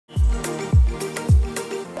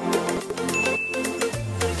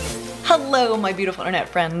Hello, my beautiful internet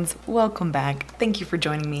friends. Welcome back. Thank you for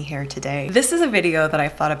joining me here today. This is a video that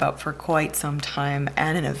I've thought about for quite some time,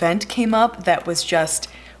 and an event came up that was just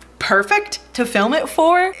perfect to film it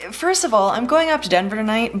for. First of all, I'm going up to Denver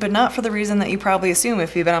tonight, but not for the reason that you probably assume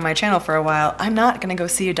if you've been on my channel for a while. I'm not gonna go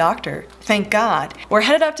see a doctor. Thank God. We're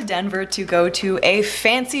headed up to Denver to go to a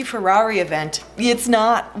fancy Ferrari event. It's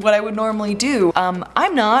not what I would normally do.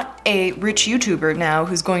 I'm not a rich YouTuber now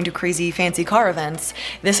who's going to crazy fancy car events.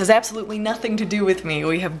 This has absolutely nothing to do with me.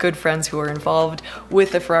 We have good friends who are involved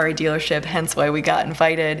with the Ferrari dealership, hence why we got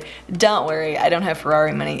invited. Don't worry, I don't have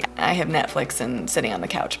Ferrari money. I have Netflix and sitting on the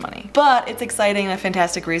couch money. But it's exciting and a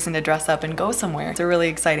fantastic reason to dress up and go somewhere. It's a really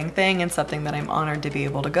exciting thing and something that I'm honored to be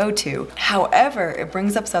able to go to. However, it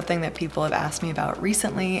brings up something that people have asked me about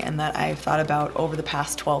recently and that I've thought about over the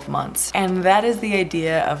past 12 months. And that is the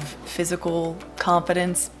idea of physical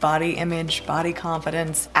confidence, body image, body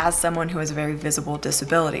confidence as someone who has a very visible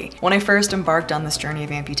disability. When I first embarked on this journey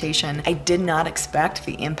of amputation, I did not expect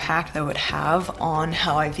the impact that it would have on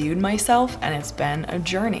how I viewed myself, and it's been a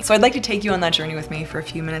journey. So I'd like to take you on that journey with me for a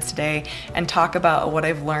few minutes today and talk about what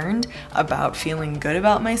I've learned about feeling good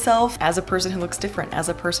about myself as a person who looks different, as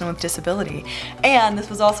a person with disability. And this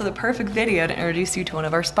was also the perfect video to introduce you to one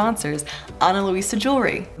of our sponsors, Ana Luisa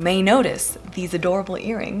Jewelry. You may notice these adorable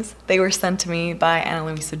earrings. They were sent to me by Ana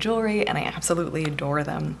Luisa Jewelry and I absolutely adore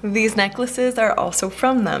them. These necklaces are also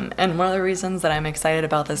from them, and one of the reasons that I'm excited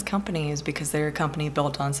about this company is because they're a company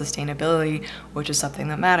built on sustainability, which is something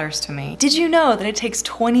that matters to me. Did you know that it takes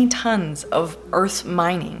 20 tons of earth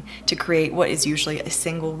mining to create what is usually a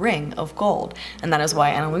single ring of gold? And that is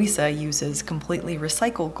why Ana Luisa uses completely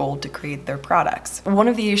recycled gold to create their products. One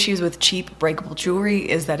of the issues with cheap breakable jewelry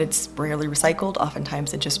is that it's rarely recycled.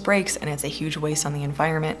 Oftentimes it just breaks and it's a huge waste on the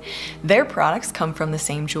environment. Their products come from the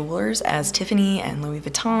same jewelers as Tiffany and Louis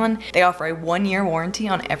Vuitton. They offer a 1-year warranty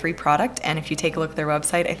on every product, and if you take a look at their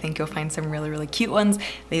website, I think you'll find some really cute ones.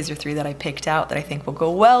 These are 3 that I picked out that I think will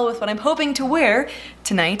go well with what I'm hoping to wear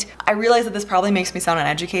tonight. I realize that this probably makes me sound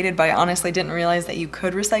uneducated, but I honestly didn't realize that you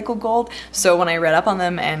could recycle gold. So when I read up on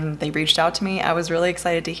them and they reached out to me, I was really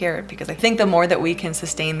excited to hear it, because I think the more that we can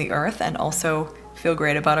sustain the earth and also feel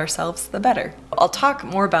great about ourselves, the better. I'll talk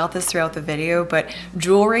more about this throughout the video, but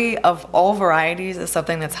jewelry of all varieties is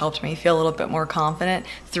something that's helped me feel a little bit more confident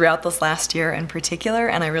throughout this last year in particular,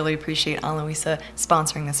 and I really appreciate Ana Luisa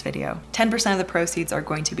sponsoring this video. 10% of the proceeds are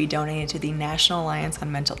going to be donated to the National Alliance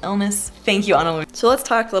on Mental Illness. Thank you, Ana Luisa. So let's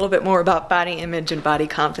talk a little bit more about body image and body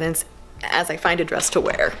confidence as I find a dress to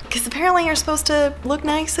wear. Because apparently you're supposed to look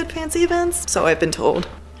nice at fancy events, so I've been told.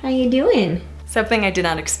 How you doing? Something I did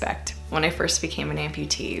not expect when I first became an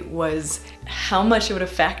amputee was how much it would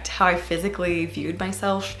affect how I physically viewed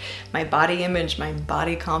myself, my body image, my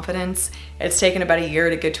body confidence. It's taken about a year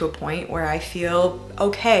to get to a point where I feel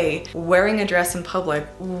okay wearing a dress in public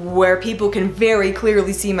where people can very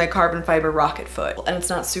clearly see my carbon fiber rocket foot. And it's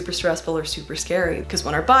not super stressful or super scary, because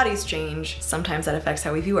when our bodies change, sometimes that affects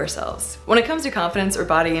how we view ourselves. When it comes to confidence or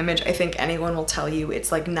body image, I think anyone will tell you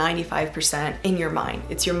it's like 95% in your mind.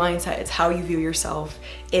 It's your mindset, it's how you view yourself,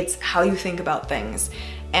 it's how you think about things.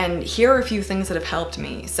 And here are a few things that have helped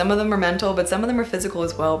me. Some of them are mental, but some of them are physical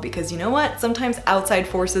as well, because you know what? Sometimes outside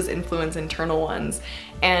forces influence internal ones.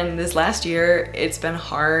 And this last year, it's been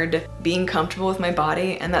hard being comfortable with my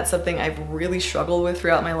body, and that's something I've really struggled with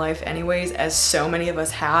throughout my life anyways, as so many of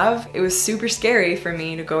us have. It was super scary for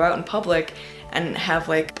me to go out in public and have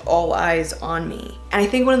like all eyes on me. And I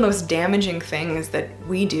think one of the most damaging things that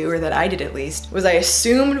we do, or that I did at least, was I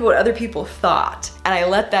assumed what other people thought. And I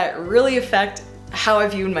let that really affect how I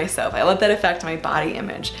viewed myself. I let that affect my body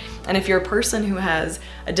image. And if you're a person who has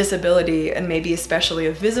a disability, and maybe especially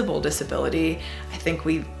a visible disability, I think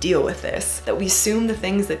we deal with this. That we assume the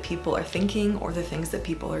things that people are thinking or the things that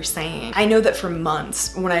people are saying. I know that for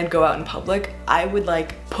months when I'd go out in public, I would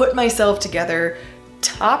like put myself together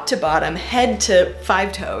top to bottom, head to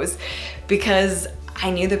 5 toes, because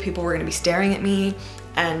I knew that people were gonna be staring at me.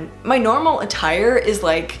 And my normal attire is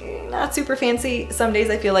like not super fancy. Some days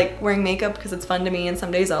I feel like wearing makeup because it's fun to me, and some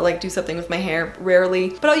days I'll like do something with my hair, rarely.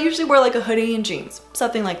 But I'll usually wear like a hoodie and jeans,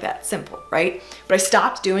 something like that, simple, right? But I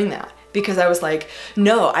stopped doing that because I was like,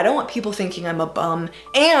 no, I don't want people thinking I'm a bum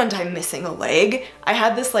and I'm missing a leg. I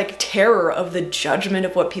had this like terror of the judgment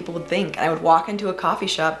of what people would think. And I would walk into a coffee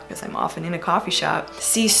shop, because I'm often in a coffee shop,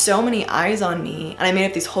 see so many eyes on me, and I made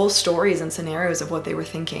up these whole stories and scenarios of what they were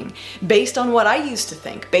thinking based on what I used to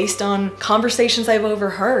think, based on conversations I've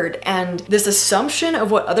overheard. And this assumption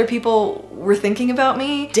of what other people were thinking about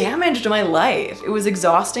me damaged my life. It was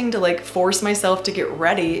exhausting to like force myself to get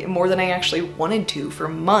ready more than I actually wanted to for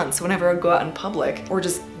months whenever I'd go out in public, or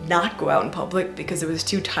just not go out in public because it was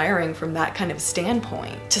too tiring from that kind of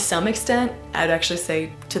standpoint. To some extent, I'd actually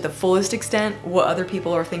say to the fullest extent, what other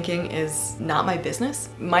people are thinking is not my business.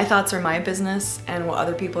 My thoughts are my business, and what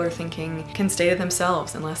other people are thinking can stay to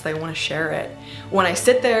themselves unless they want to share it. When I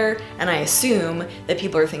sit there and I assume that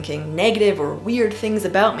people are thinking negative or weird things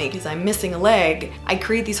about me because I'm missing a leg, I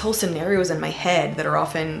create these whole scenarios in my head that are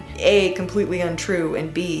often A, completely untrue,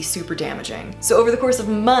 and B, super damaging. So over the course of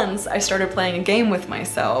months, I started playing a game with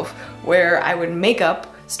myself where I would make up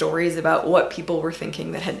stories about what people were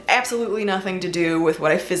thinking that had absolutely nothing to do with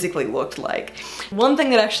what I physically looked like. One thing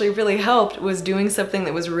that actually really helped was doing something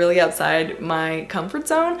that was really outside my comfort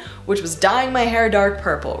zone, which was dyeing my hair dark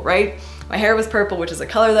purple, right? My hair was purple, which is a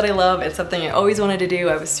color that I love. It's something I always wanted to do.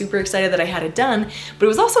 I was super excited that I had it done, but it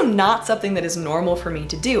was also not something that is normal for me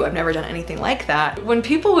to do. I've never done anything like that. When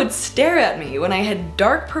people would stare at me when I had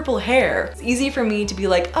dark purple hair, it's easy for me to be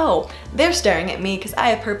like, oh, they're staring at me because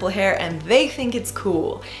I have purple hair and they think it's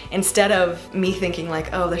cool. Instead of me thinking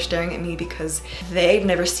like, oh, they're staring at me because they've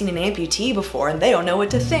never seen an amputee before and they don't know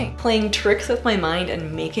what to think. Playing tricks with my mind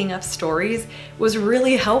and making up stories was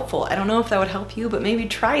really helpful. I don't know if that would help you, but maybe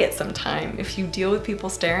try it sometime. If you deal with people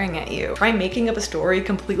staring at you, try making up a story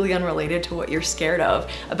completely unrelated to what you're scared of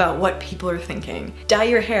about what people are thinking. Dye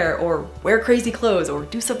your hair or wear crazy clothes or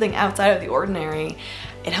do something outside of the ordinary.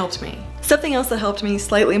 It helped me. Something else that helped me,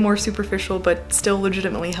 slightly more superficial but still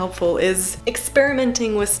legitimately helpful, is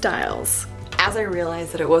experimenting with styles. As I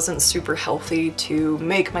realized that it wasn't super healthy to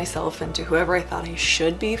make myself into whoever I thought I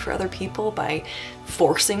should be for other people by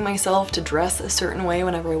forcing myself to dress a certain way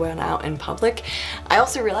whenever I went out in public, I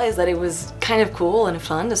also realized that it was kind of cool and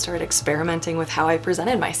fun to start experimenting with how I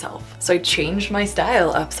presented myself. So I changed my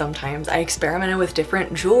style up sometimes. I experimented with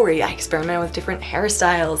different jewelry, I experimented with different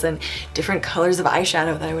hairstyles and different colors of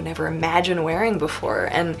eyeshadow that I would never imagine wearing before.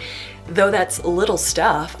 And though that's little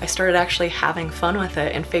stuff, I started actually having fun with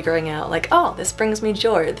it and figuring out like, oh, this brings me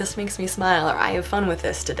joy, this makes me smile, or I have fun with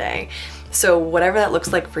this today. So whatever that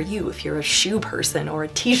looks like for you, if you're a shoe person or a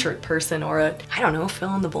t-shirt person or a, I don't know,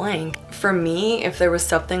 fill in the blank. For me, if there was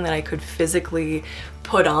something that I could physically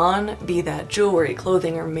put on, be that jewelry,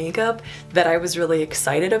 clothing, or makeup, that I was really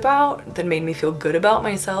excited about, that made me feel good about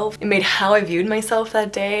myself, it made how I viewed myself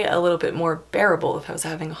that day a little bit more bearable if I was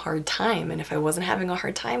having a hard time. And if I wasn't having a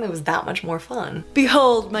hard time, it was that much more fun.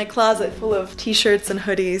 Behold my closet full of t-shirts and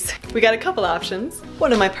hoodies. We got a couple options.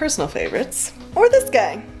 One of my personal favorites, or this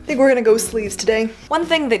guy. I think we're gonna go sleeves today. One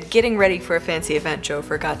thing that getting ready for a fancy event Joe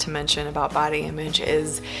forgot to mention about body image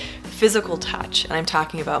is physical touch, and I'm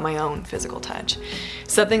talking about my own physical touch.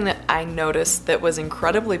 Something that I noticed that was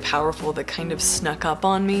incredibly powerful that kind of snuck up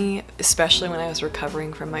on me, especially when I was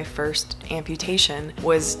recovering from my first amputation,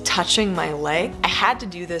 was touching my leg. I had to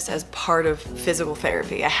do this as part of physical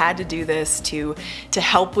therapy. I had to do this to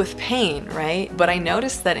help with pain, right? But I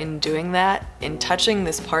noticed that in doing that, in touching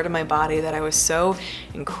this part of my body that I was so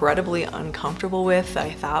incredibly uncomfortable with, that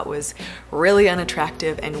I thought was really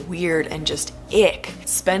unattractive and weird and just ick,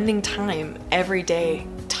 spending time every day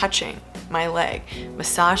touching my leg,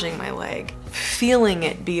 massaging my leg, feeling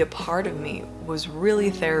it be a part of me was really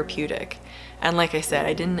therapeutic. And like I said,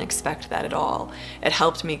 I didn't expect that at all. It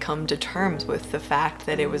helped me come to terms with the fact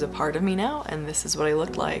that it was a part of me now and this is what I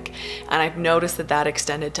looked like. And I've noticed that that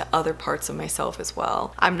extended to other parts of myself as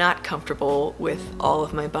well. I'm not comfortable with all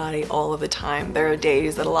of my body all of the time. There are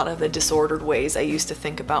days that a lot of the disordered ways I used to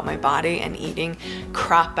think about my body and eating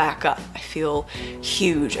crop back up. I feel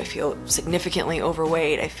huge, I feel significantly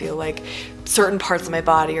overweight, I feel like certain parts of my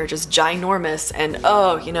body are just ginormous and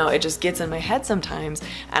oh, you know, it just gets in my head sometimes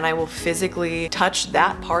and I will physically touch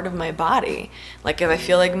that part of my body. Like if I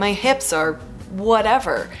feel like my hips are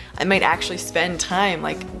whatever, I might actually spend time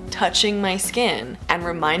like touching my skin and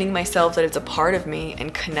reminding myself that it's a part of me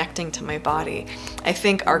and connecting to my body. I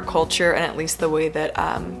think our culture, and at least the way that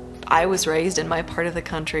I was raised in my part of the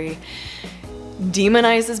country,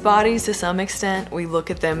 demonizes bodies to some extent. We look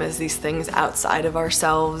at them as these things outside of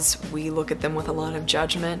ourselves. We look at them with a lot of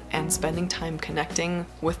judgment, and spending time connecting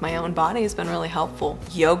with my own body has been really helpful.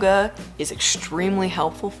 Yoga is extremely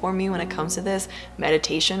helpful for me when it comes to this.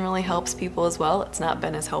 Meditation really helps people as well. It's not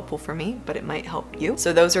been as helpful for me, but it might help you.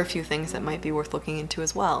 So those are a few things that might be worth looking into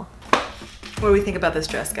as well. What do we think about this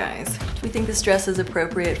dress, guys? Do we think this dress is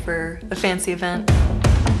appropriate for a fancy event?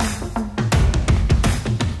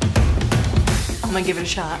 I'm gonna give it a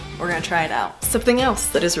shot. We're gonna try it out. Something else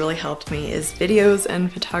that has really helped me is videos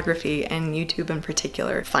and photography, and YouTube in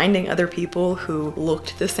particular. Finding other people who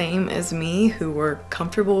looked the same as me, who were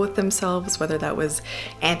comfortable with themselves, whether that was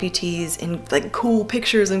amputees in like cool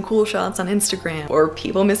pictures and cool shots on Instagram, or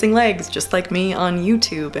people missing legs just like me on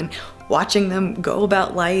YouTube, and watching them go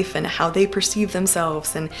about life and how they perceive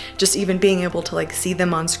themselves, and just even being able to like see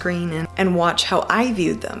them on screen and watch how I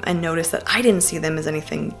viewed them and notice that I didn't see them as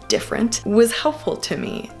anything different was helpful to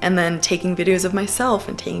me. And then taking videos of myself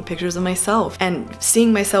and taking pictures of myself and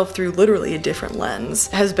seeing myself through literally a different lens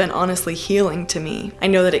has been honestly healing to me. I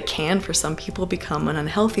know that it can for some people become an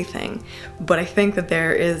unhealthy thing, but I think that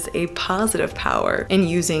there is a positive power in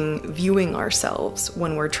viewing ourselves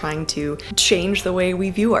when we're trying to change the way we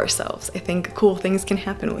view ourselves. I think cool things can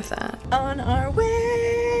happen with that. On our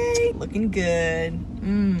way! Looking good.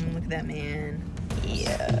 Look at that man.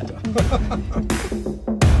 Yeah.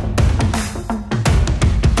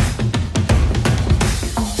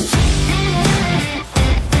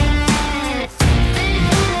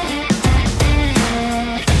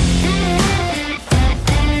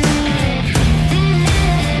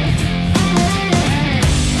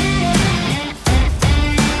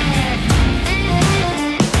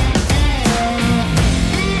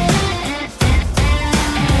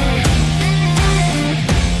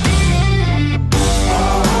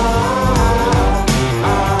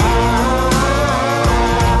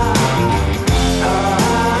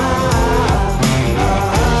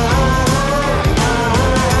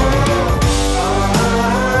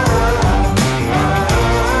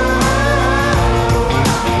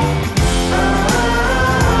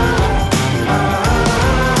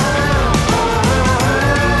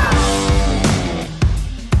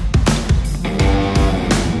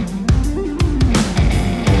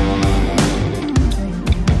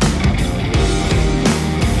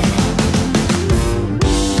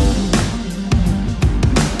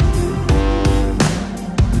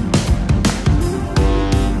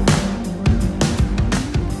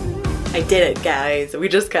 I did it, guys. We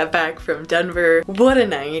just got back from Denver. What a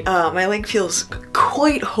night. My leg feels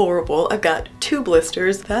quite horrible. I've got 2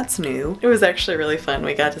 blisters. That's new. It was actually really fun.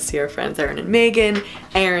 We got to see our friends Aaron and Megan.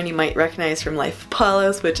 Aaron you might recognize from Life of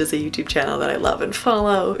Apollos, which is a YouTube channel that I love and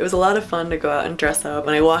follow. It was a lot of fun to go out and dress up.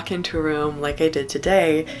 When I walk into a room like I did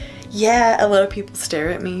today, yeah, a lot of people stare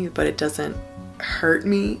at me, but it doesn't hurt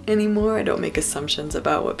me anymore. I don't make assumptions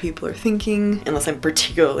about what people are thinking unless I'm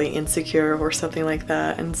particularly insecure or something like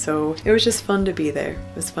that. And so it was just fun to be there.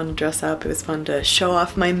 It was fun to dress up. It was fun to show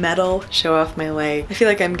off my medal, show off my leg. I feel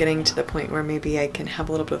like I'm getting to the point where maybe I can have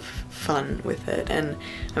a little bit of fun with it, and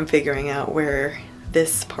I'm figuring out where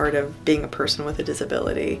this part of being a person with a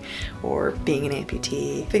disability or being an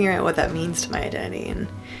amputee, figuring out what that means to my identity and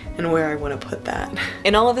where I want to put that.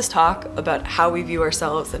 In all of this talk about how we view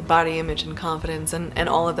ourselves and body image and confidence and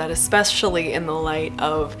all of that, especially in the light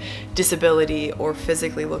of disability or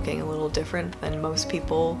physically looking a little different than most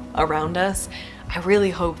people around us, I really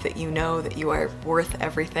hope that you know that you are worth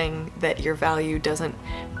everything, that your value doesn't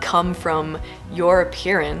come from your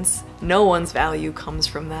appearance. No one's value comes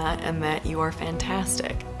from that, and that you are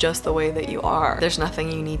fantastic just the way that you are. There's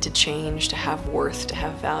nothing you need to change to have worth, to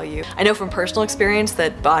have value. I know from personal experience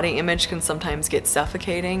that body image can sometimes get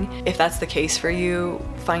suffocating. If that's the case for you,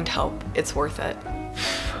 find help. It's worth it.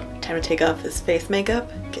 Time to take off this face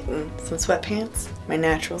makeup, get in some sweatpants, my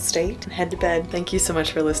natural state, and head to bed. Thank you so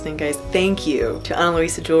much for listening, guys. Thank you to Ana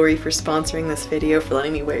Luisa Jewelry for sponsoring this video, for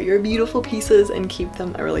letting me wear your beautiful pieces and keep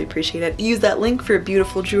them. I really appreciate it. Use that link for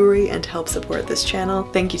beautiful jewelry and to help support this channel.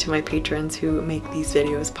 Thank you to my patrons who make these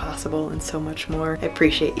videos possible and so much more. I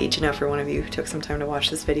appreciate each and every one of you who took some time to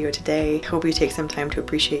watch this video today. Hope you take some time to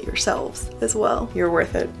appreciate yourselves as well. You're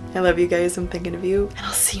worth it. I love you guys. I'm thinking of you, and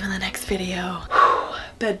I'll see you in the next video.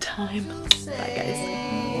 Bedtime. Bye,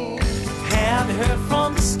 guys. Have you heard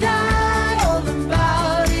from the sky all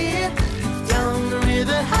about it? Down the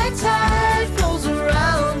river, high tide flows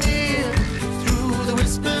around it. Through the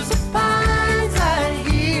whispers of pines, I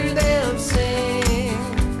hear them sing.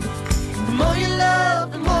 The more you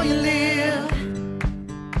love, the more you live.